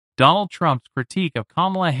Donald Trump's critique of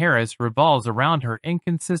Kamala Harris revolves around her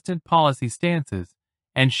inconsistent policy stances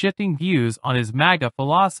and shifting views on his MAGA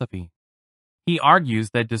philosophy. He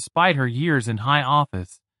argues that despite her years in high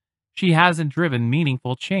office, she hasn't driven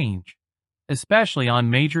meaningful change, especially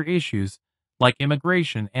on major issues like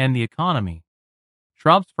immigration and the economy.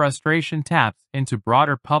 Trump's frustration taps into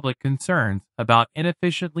broader public concerns about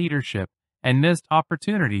inefficient leadership and missed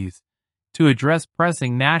opportunities to address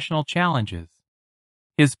pressing national challenges.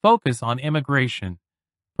 His focus on immigration,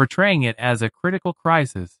 portraying it as a critical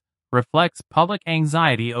crisis, reflects public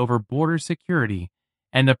anxiety over border security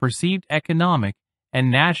and the perceived economic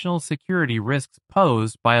and national security risks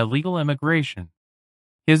posed by illegal immigration.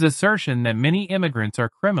 His assertion that many immigrants are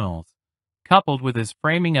criminals, coupled with his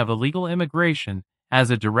framing of illegal immigration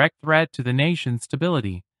as a direct threat to the nation's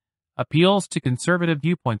stability, appeals to conservative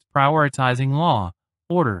viewpoints prioritizing law,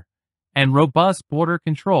 order, and robust border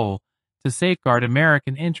control to safeguard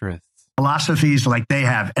American interests. Philosophies like they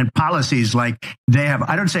have and policies like they have.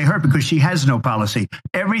 I don't say her because she has no policy.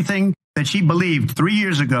 Everything that she believed 3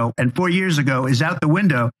 years ago and 4 years ago is out the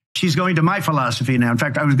window. She's going to my philosophy now. In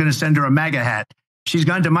fact, I was going to send her a MAGA hat. She's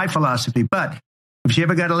gone to my philosophy. But if she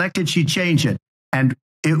ever got elected, she'd change it. And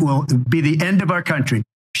it will be the end of our country.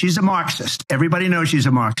 She's a Marxist. Everybody knows she's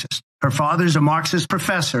a Marxist. Her father's a Marxist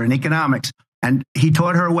professor in economics, and he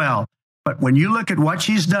taught her well. But when you look at what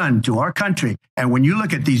she's done to our country, and when you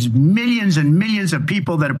look at these millions and millions of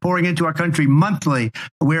people that are pouring into our country monthly,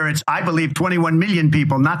 where it's, I believe, 21 million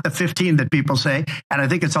people, not the 15 that people say, and I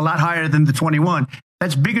think it's a lot higher than the 21.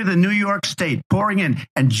 That's bigger than New York State pouring in.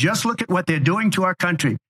 And just look at what they're doing to our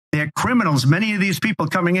country. They're criminals. Many of these people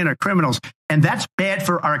coming in are criminals. And that's bad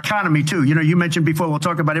for our economy, too. You know, you mentioned before, we'll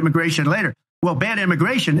talk about immigration later. Well, bad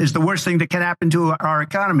immigration is the worst thing that can happen to our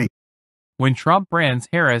economy. When Trump brands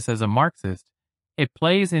Harris as a Marxist, it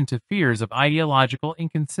plays into fears of ideological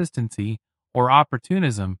inconsistency or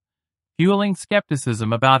opportunism, fueling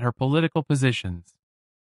skepticism about her political positions.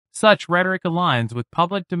 Such rhetoric aligns with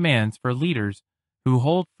public demands for leaders who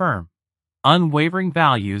hold firm, unwavering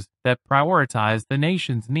values that prioritize the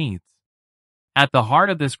nation's needs. At the heart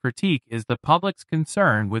of this critique is the public's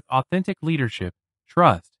concern with authentic leadership,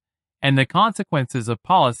 trust, and the consequences of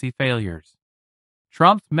policy failures.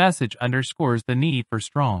 Trump's message underscores the need for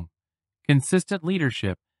strong, consistent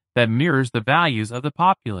leadership that mirrors the values of the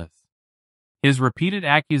populace. His repeated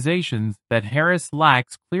accusations that Harris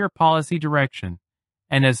lacks clear policy direction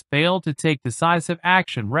and has failed to take decisive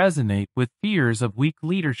action resonate with fears of weak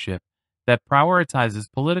leadership that prioritizes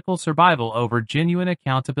political survival over genuine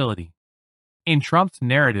accountability. In Trump's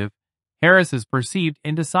narrative, Harris's perceived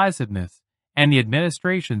indecisiveness and the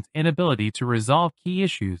administration's inability to resolve key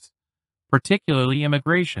issues, particularly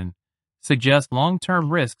immigration, suggest long-term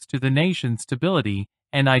risks to the nation's stability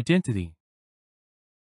and identity.